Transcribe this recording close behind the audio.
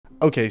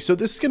Okay, so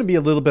this is going to be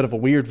a little bit of a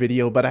weird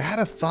video, but I had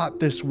a thought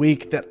this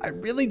week that I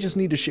really just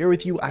need to share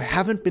with you. I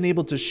haven't been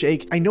able to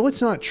shake. I know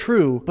it's not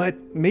true, but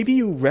maybe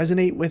you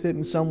resonate with it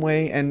in some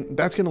way, and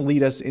that's going to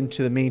lead us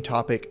into the main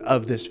topic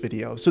of this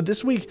video. So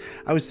this week,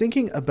 I was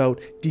thinking about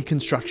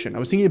deconstruction. I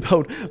was thinking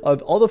about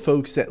all the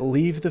folks that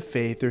leave the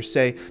faith or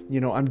say,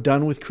 you know, I'm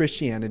done with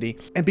Christianity.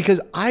 And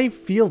because I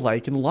feel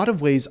like in a lot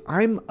of ways,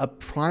 I'm a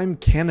prime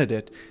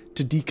candidate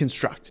to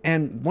deconstruct.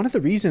 And one of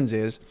the reasons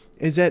is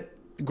that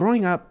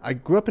growing up, I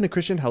grew up in a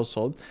Christian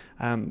household,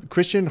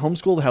 Christian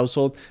homeschooled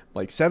household,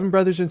 like 7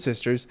 brothers and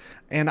sisters.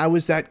 And I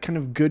was that kind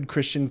of good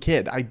Christian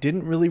kid. I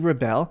didn't really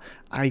rebel.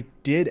 I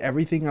did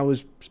everything I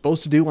was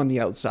supposed to do on the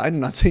outside.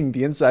 I'm not saying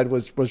the inside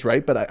was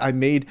right, but I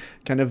made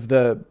kind of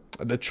the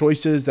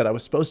choices that I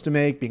was supposed to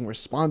make, being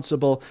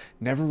responsible,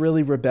 never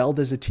really rebelled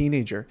as a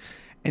teenager.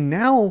 And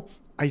now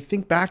I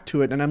think back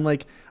to it and I'm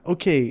like,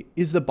 okay,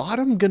 is the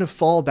bottom going to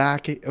fall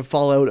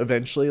out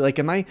eventually? Like,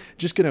 am I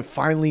just going to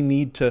finally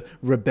need to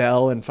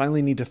rebel and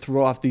finally need to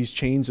throw off these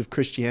chains of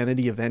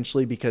Christianity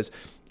eventually because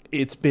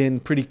it's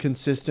been pretty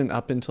consistent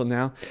up until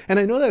now? And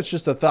I know that's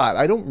just a thought.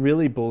 I don't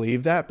really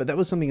believe that, but that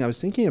was something I was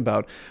thinking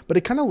about. But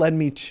it kind of led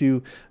me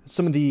to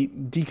some of the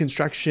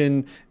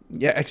deconstruction,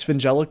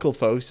 evangelical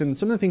folks, and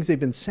some of the things they've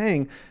been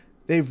saying,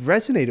 they've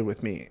resonated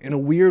with me in a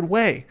weird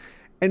way.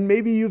 And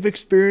maybe you've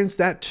experienced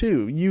that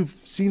too. You've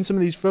seen some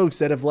of these folks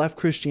that have left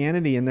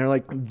Christianity and they're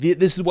like,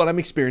 this is what I'm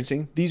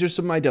experiencing. These are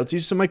some of my doubts.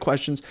 These are some of my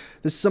questions.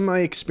 This is some of my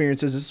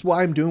experiences. This is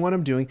why I'm doing what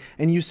I'm doing.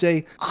 And you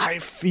say, I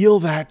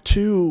feel that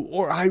too,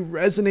 or I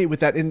resonate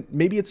with that. And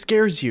maybe it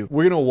scares you.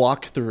 We're going to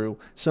walk through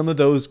some of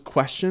those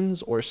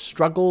questions or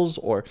struggles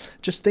or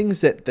just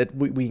things that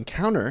we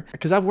encounter,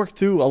 because I've worked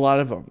through a lot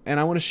of them. And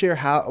I want to share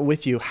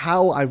with you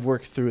how I've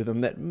worked through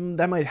them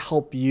that might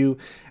help you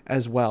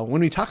as well.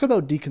 When we talk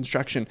about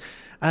deconstruction,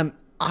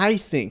 I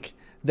think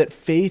that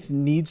faith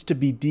needs to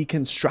be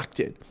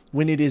deconstructed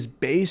when it is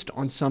based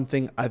on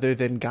something other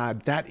than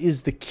God. That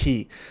is the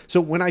key.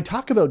 So when I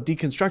talk about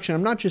deconstruction,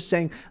 I'm not just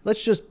saying,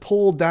 let's just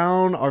pull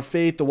down our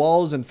faith, the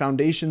walls and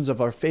foundations of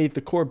our faith,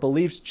 the core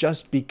beliefs,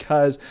 just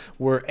because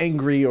we're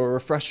angry or we're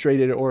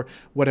frustrated or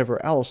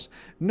whatever else.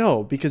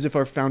 No, because if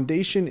our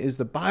foundation is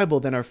the Bible,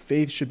 then our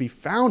faith should be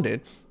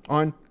founded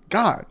on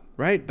God,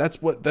 right?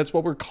 That's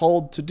what we're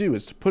called to do,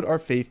 is to put our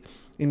faith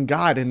in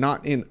God and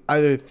not in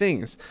other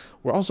things.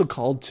 We're also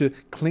called to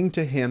cling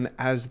to Him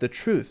as the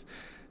truth.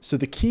 So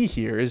the key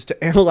here is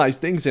to analyze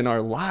things in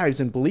our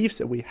lives and beliefs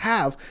that we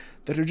have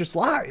that are just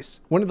lies.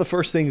 One of the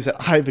first things that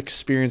I've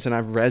experienced and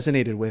I've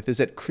resonated with is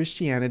that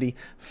Christianity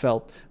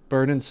felt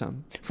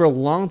burdensome. For a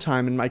long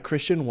time in my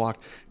Christian walk,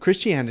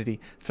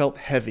 Christianity felt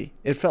heavy.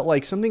 It felt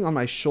like something on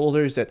my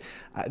shoulders that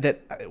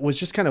was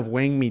just kind of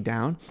weighing me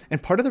down.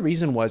 And part of the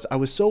reason was I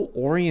was so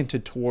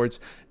oriented towards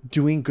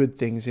doing good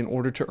things in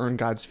order to earn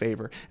God's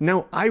favor.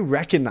 Now, I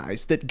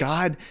recognize that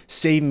God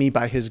saved me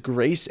by His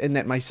grace and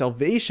that my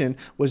salvation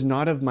was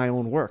not of my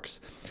own works.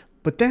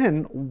 But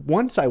then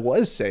once I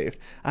was saved,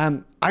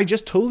 I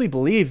just totally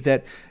believed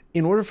that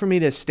in order for me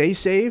to stay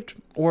saved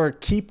or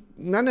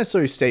not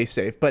necessarily stay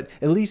safe, but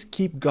at least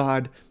keep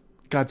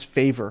God's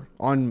favor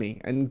on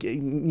me and,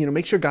 you know,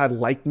 make sure God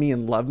liked me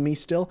and loved me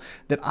still,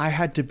 that I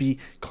had to be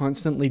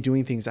constantly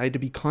doing things. I had to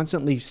be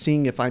constantly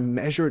seeing if I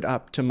measured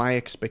up to my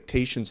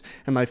expectations.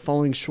 Am I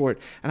falling short?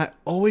 And I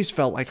always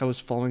felt like I was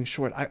falling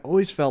short. I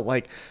always felt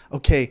like,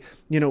 okay,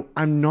 you know,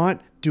 I'm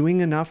not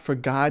doing enough for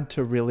God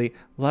to really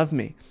love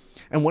me.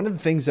 And one of the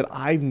things that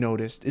I've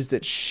noticed is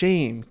that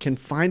shame can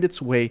find its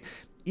way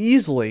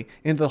easily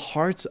into the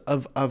hearts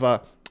of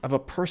a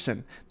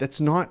person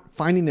that's not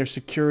finding their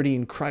security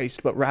in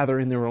Christ, but rather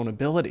in their own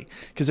ability.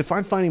 Because if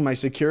I'm finding my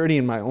security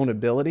in my own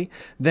ability,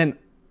 then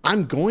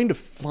I'm going to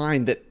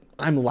find that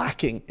I'm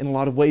lacking in a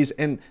lot of ways.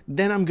 And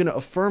then I'm going to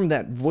affirm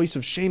that voice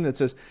of shame that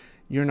says,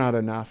 you're not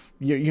enough.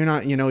 You're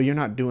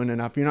not doing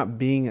enough. You're not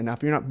being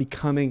enough. You're not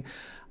becoming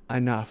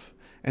enough.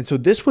 And so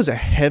this was a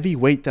heavy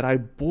weight that I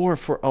bore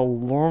for a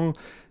long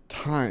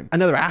time.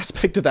 Another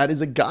aspect of that is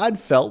that God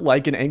felt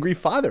like an angry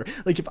father.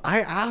 Like if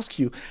I ask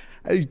you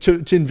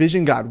to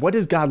envision God, what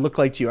does God look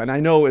like to you? And I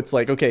know it's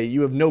like, okay,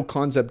 you have no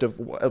concept of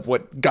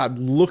what God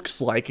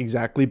looks like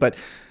exactly. But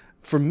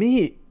for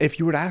me, if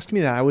you were to ask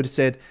me that, I would have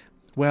said,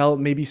 well,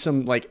 maybe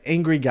some like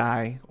angry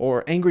guy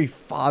or angry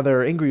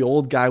father, angry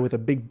old guy with a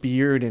big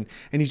beard. And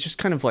he's just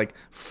kind of like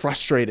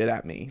frustrated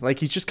at me. Like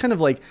he's just kind of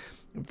like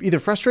either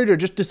frustrated or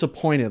just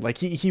disappointed. Like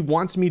he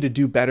wants me to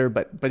do better,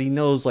 but he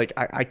knows like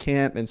I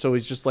can't. And so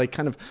he's just like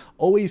kind of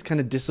always kind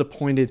of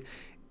disappointed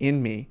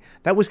in me.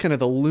 That was kind of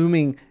the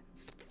looming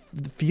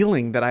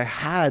feeling that I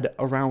had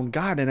around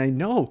God. And I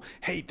know,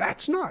 hey,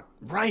 that's not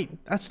right.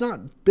 That's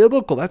not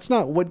biblical. That's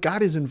not what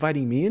God is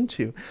inviting me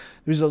into.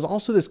 There's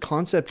also this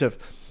concept of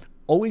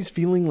always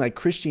feeling like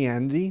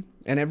Christianity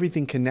and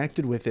everything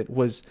connected with it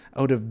was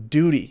out of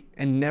duty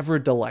and never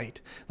delight.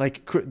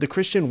 Like the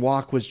Christian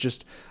walk was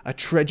just a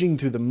trudging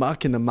through the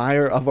muck and the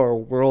mire of our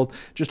world,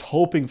 just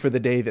hoping for the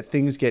day that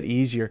things get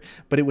easier.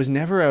 But it was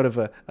never out of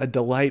a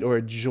delight or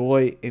a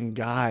joy in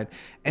God.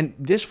 And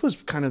this was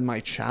kind of my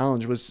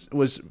challenge,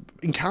 was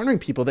encountering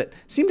people that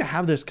seemed to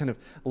have this kind of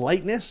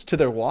lightness to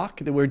their walk,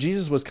 where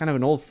Jesus was kind of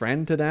an old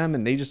friend to them,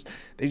 and they just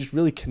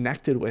really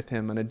connected with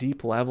him on a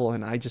deep level.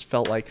 And I just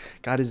felt like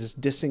God is this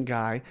distant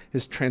guy,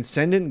 this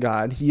transcendent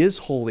God. He is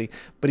holy,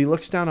 but he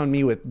looks down on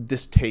me with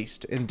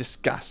distaste and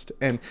disgust,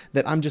 and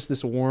that I'm just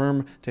this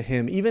worm to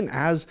him. Even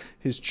as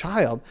his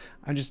child,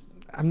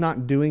 I'm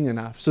not doing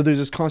enough. So there's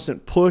this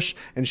constant push,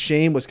 and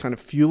shame was kind of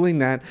fueling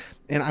that.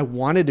 And I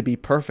wanted to be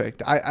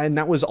perfect. And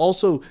that was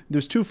also,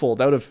 there's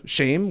twofold: out of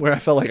shame, where I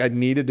felt like I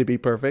needed to be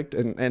perfect,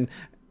 and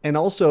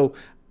also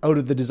out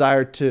of the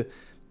desire to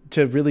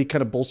really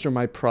kind of bolster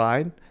my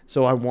pride.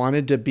 So I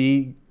wanted to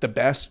be the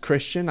best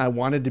Christian. I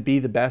wanted to be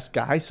the best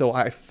guy. So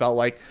I felt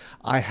like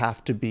I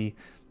have to be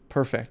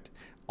perfect.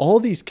 All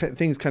these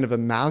things kind of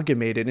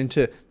amalgamated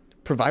into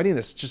providing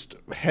this just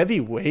heavy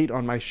weight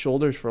on my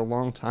shoulders for a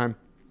long time.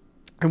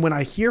 And when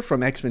I hear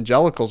from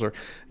ex-evangelicals or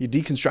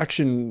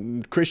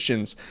deconstruction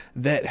Christians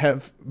that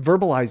have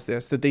verbalized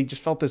this, that they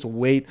just felt this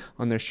weight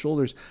on their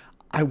shoulders,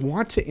 I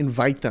want to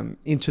invite them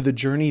into the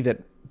journey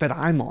that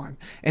I'm on.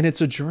 And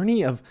it's a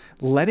journey of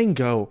letting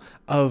go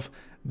of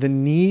the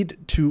need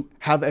to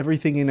have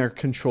everything in our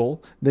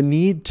control, the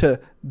need to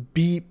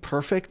be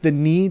perfect, the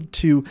need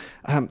to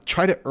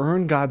try to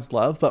earn God's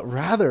love, but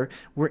rather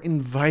we're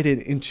invited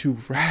into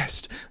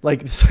rest.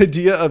 Like this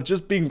idea of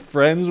just being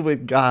friends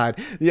with God,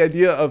 the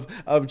idea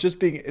of just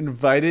being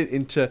invited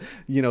into,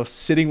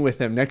 sitting with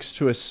him next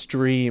to a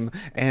stream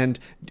and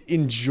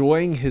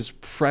enjoying his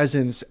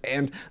presence.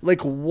 And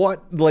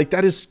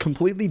that is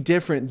completely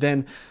different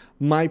than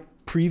my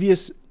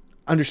previous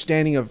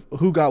understanding of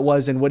who God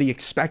was and what he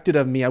expected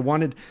of me.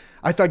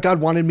 I thought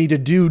God wanted me to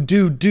do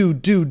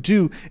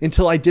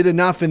until I did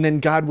enough. And then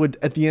God would,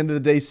 at the end of the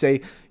day,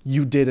 say,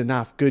 you did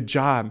enough. Good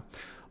job.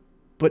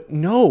 But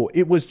no,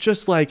 it was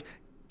just like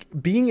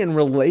being in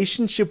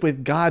relationship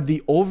with God,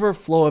 the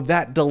overflow of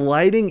that,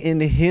 delighting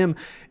in him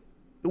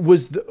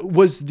was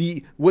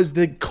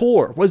the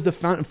core, was the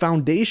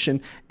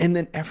foundation, and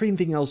then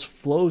everything else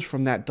flows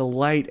from that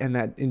delight and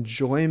that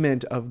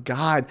enjoyment of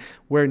God,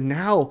 where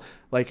now,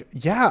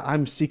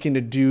 I'm seeking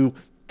to do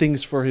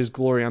things for his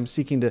glory. I'm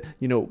seeking to,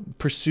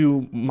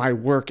 pursue my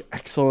work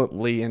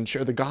excellently and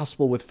share the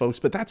gospel with folks.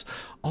 But that's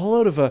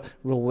all out of a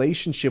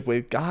relationship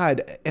with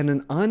God, and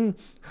an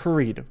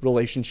unhurried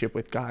relationship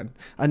with God,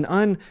 an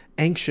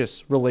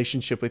unanxious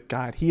relationship with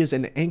God. He is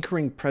an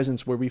anchoring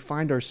presence where we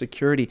find our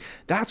security.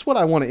 That's what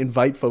I want to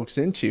invite folks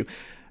into.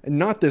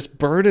 Not this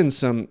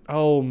burdensome,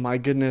 oh my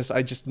goodness,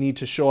 I just need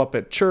to show up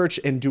at church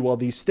and do all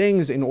these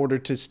things in order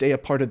to stay a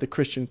part of the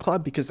Christian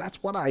club, because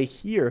that's what I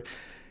hear.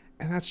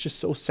 And that's just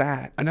so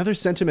sad. Another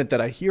sentiment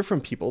that I hear from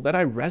people that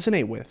I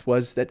resonate with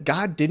was that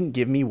God didn't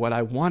give me what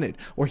I wanted,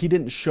 or he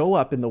didn't show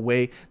up in the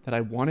way that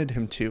I wanted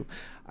him to.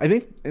 I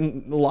think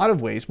in a lot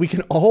of ways we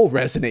can all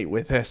resonate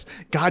with this.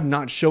 God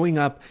not showing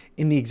up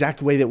in the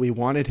exact way that we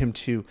wanted him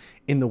to,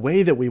 in the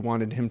way that we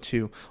wanted him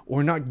to,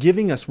 or not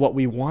giving us what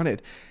we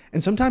wanted.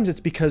 And sometimes it's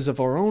because of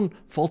our own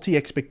faulty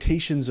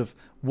expectations of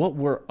what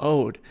we're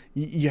owed.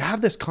 You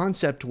have this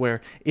concept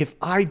where if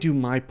I do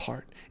my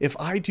part, if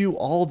I do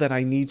all that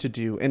I need to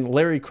do, and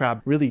Larry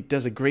Crabb really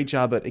does a great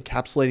job at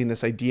encapsulating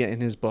this idea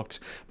in his books,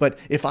 but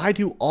if I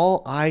do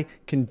all I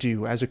can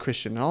do as a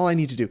Christian, and all I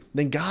need to do,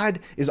 then God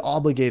is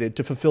obligated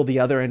to fulfill the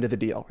other end of the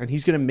deal, and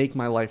he's going to make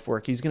my life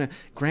work. He's going to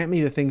grant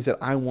me the things that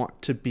I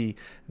want to be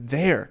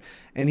there,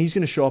 and he's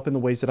going to show up in the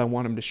ways that I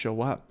want him to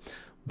show up.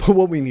 But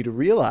what we need to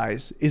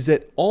realize is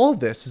that all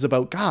of this is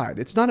about God.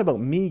 It's not about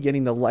me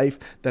getting the life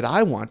that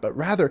I want, but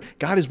rather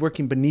God is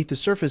working beneath the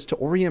surface to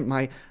orient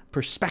my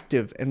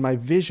perspective and my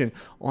vision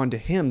onto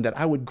him, that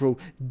I would grow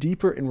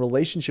deeper in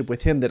relationship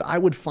with him, that I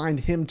would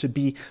find him to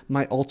be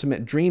my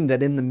ultimate dream,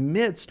 that in the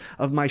midst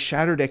of my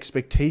shattered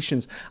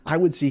expectations, I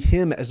would see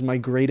him as my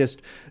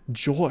greatest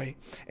joy.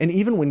 And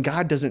even when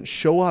God doesn't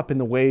show up in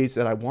the ways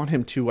that I want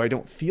him to, or I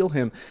don't feel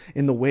him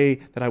in the way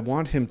that I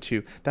want him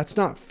to, that's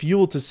not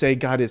fuel to say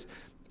God is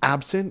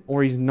absent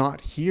or he's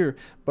not here,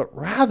 but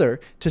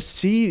rather to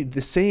see the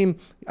same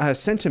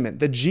sentiment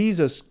that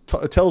Jesus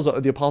tells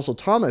the Apostle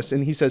Thomas.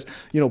 And he says,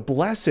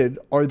 blessed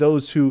are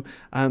those who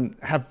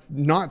have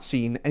not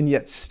seen and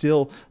yet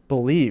still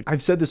believe.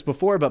 I've said this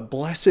before, but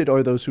blessed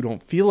are those who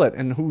don't feel it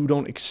and who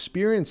don't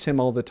experience him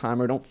all the time,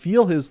 or don't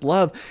feel his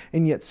love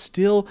and yet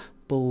still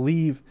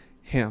believe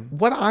him.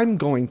 What I'm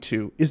going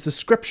to is the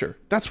scripture.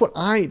 That's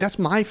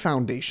my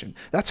foundation.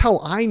 That's how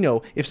I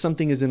know if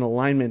something is in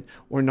alignment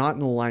or not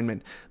in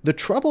alignment. The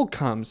trouble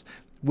comes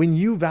when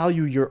you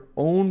value your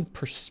own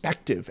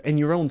perspective and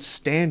your own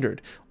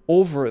standard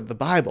over the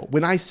Bible.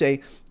 When I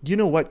say, you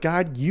know what,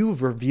 God,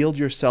 you've revealed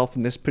yourself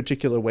in this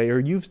particular way, or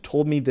you've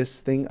told me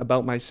this thing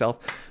about myself,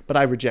 but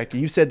I reject it.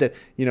 You said that,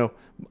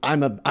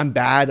 I'm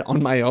bad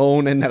on my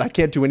own and that I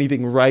can't do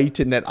anything right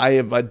and that I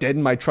have dead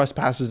in my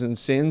trespasses and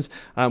sins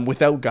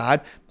without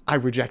God. I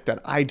reject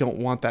that. I don't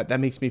want that. That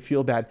makes me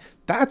feel bad.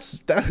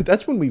 That's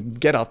when we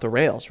get off the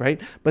rails,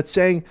 right? But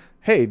saying,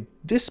 hey,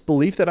 this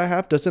belief that I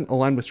have doesn't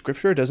align with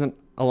Scripture, doesn't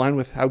align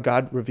with how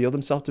God revealed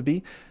himself to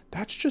be,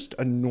 that's just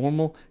a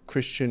normal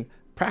Christian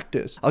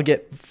practice. I'll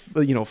get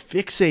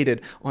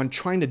fixated on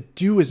trying to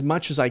do as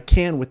much as I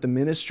can with the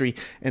ministry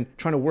and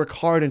trying to work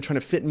hard and trying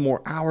to fit in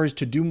more hours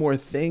to do more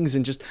things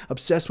and just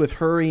obsess with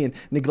hurry and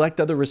neglect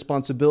other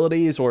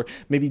responsibilities, or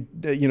maybe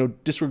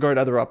disregard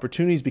other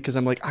opportunities because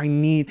I'm like, I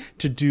need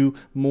to do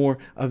more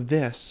of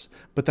this.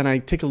 But then I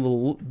take a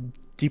little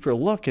deeper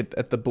look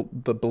at the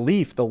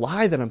belief, the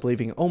lie that I'm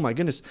believing. Oh my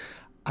goodness,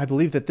 I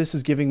believe that this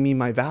is giving me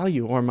my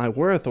value or my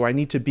worth, or I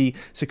need to be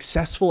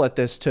successful at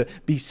this to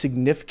be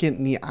significant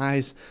in the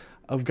eyes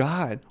of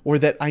God, or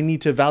that I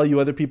need to value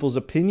other people's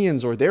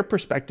opinions or their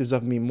perspectives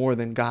of me more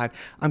than God.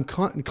 I'm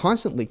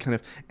constantly kind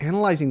of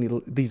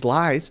analyzing these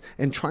lies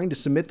and trying to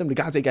submit them to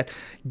God. Say, God,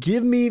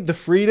 give me the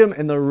freedom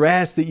and the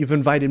rest that you've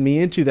invited me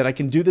into, that I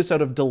can do this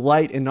out of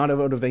delight and not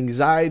out of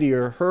anxiety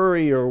or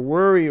hurry or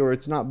worry, or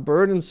it's not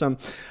burdensome.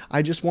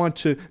 I just want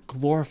to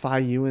glorify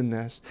you in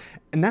this.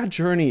 And that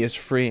journey is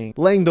freeing.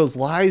 Laying those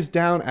lies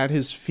down at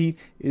his feet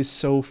is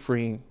so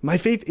freeing. My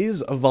faith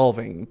is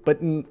evolving,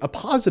 but in a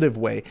positive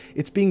way.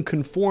 It's being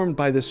conformed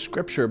by the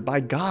Scripture,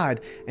 by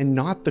God, and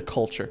not the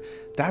culture.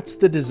 That's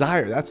the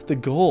desire. That's the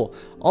goal.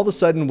 All of a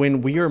sudden,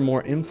 when we are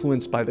more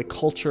influenced by the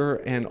culture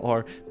and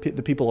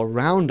the people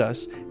around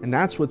us, and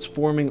that's what's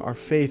forming our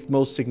faith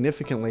most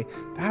significantly,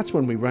 that's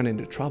when we run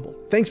into trouble.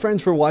 Thanks,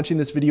 friends, for watching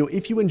this video.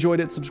 If you enjoyed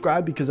it,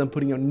 subscribe, because I'm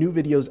putting out new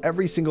videos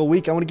every single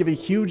week. I want to give a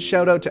huge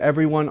shout out to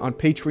everyone on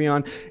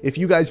Patreon. If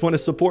you guys want to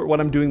support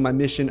what I'm doing, my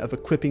mission of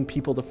equipping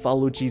people to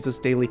follow Jesus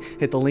daily,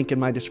 hit the link in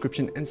my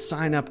description and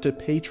sign up to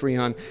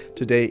Patreon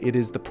today. It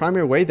is the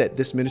primary way that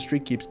this ministry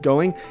keeps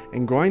going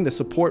and growing. The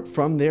support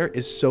from there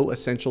is so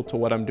essential to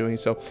what I'm doing.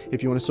 So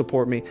if you want to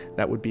support me,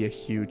 that would be a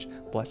huge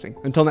blessing.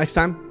 Until next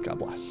time, God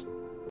bless.